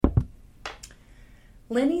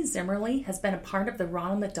Lenny Zimmerly has been a part of the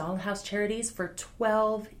Ronald McDonald House Charities for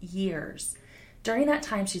 12 years. During that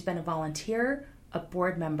time, she's been a volunteer, a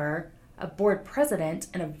board member, a board president,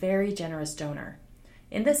 and a very generous donor.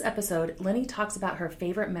 In this episode, Lenny talks about her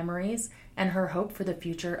favorite memories and her hope for the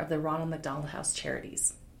future of the Ronald McDonald House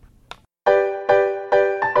Charities.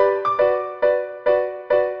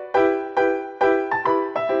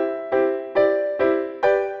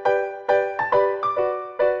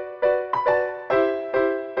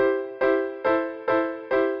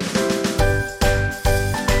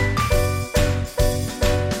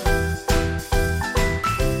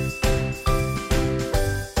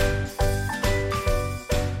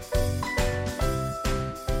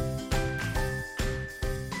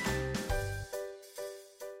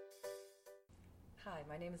 Hi,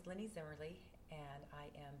 my name is Lenny Zimmerly, and I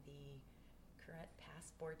am the current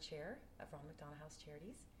past board chair of Ronald McDonald House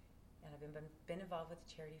Charities, and I've been involved with the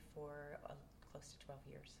charity for close to 12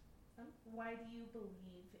 years. Why do you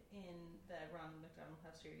believe in the Ronald McDonald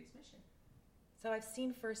House Charities mission? So I've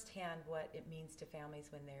seen firsthand what it means to families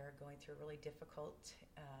when they're going through a really difficult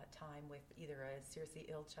time with either a seriously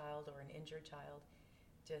ill child or an injured child.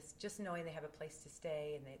 Just knowing they have a place to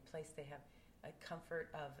stay and a place they have a comfort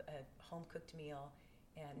of a home-cooked meal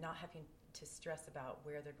and not having to stress about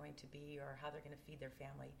where they're going to be or how they're going to feed their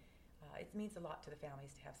family. It means a lot to the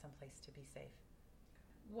families to have some place to be safe.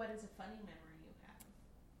 What is a funny memory you have?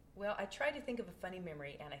 Well, I try to think of a funny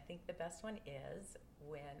memory, and I think the best one is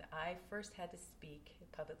when I first had to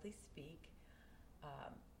publicly speak,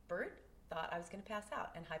 Bert thought I was going to pass out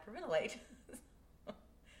and hyperventilate.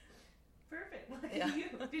 Perfect. Yeah.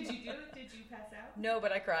 Did you do it? Did you pass out? No,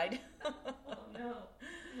 but I cried. Oh, no.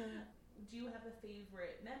 Do you have a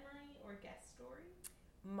favorite memory or guest story?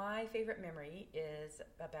 My favorite memory is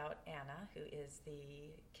about Anna, who is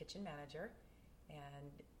the kitchen manager,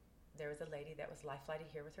 and there was a lady that was life-flighted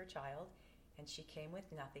here with her child, and she came with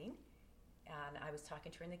nothing, and I was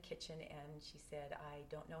talking to her in the kitchen, and she said, I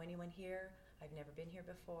don't know anyone here, I've never been here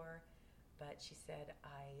before, but she said,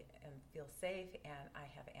 I feel safe, and I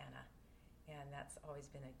have Anna. And that's always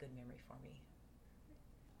been a good memory for me.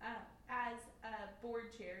 As a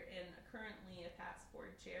board chair and currently a past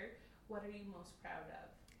board chair, what are you most proud of?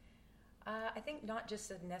 I think not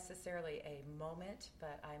just necessarily a moment,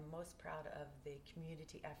 but I'm most proud of the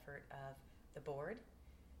community effort of the board,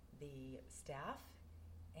 the staff,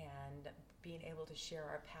 and being able to share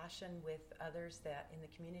our passion with others that in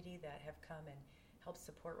the community that have come and helped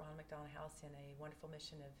support Ronald McDonald House in a wonderful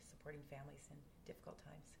mission of supporting families in difficult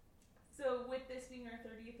times. So with this being our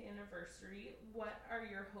 30th anniversary, what are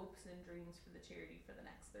your hopes and dreams for the charity for the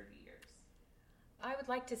next 30 years? I would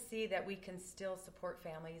like to see that we can still support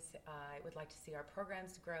families. I would like to see our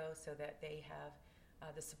programs grow so that they have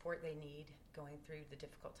the support they need going through the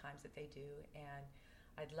difficult times that they do. And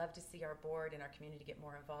I'd love to see our board and our community get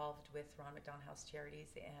more involved with Ronald McDonald House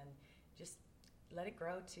Charities and just let it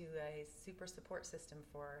grow to a super support system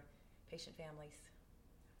for patient families.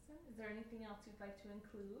 Awesome. Is there anything else you'd like to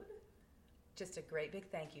include? Just a great big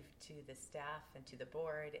thank you to the staff and to the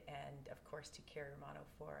board and, of course, to Carrie Romano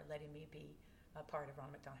for letting me be a part of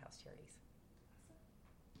Ronald McDonald House Charities.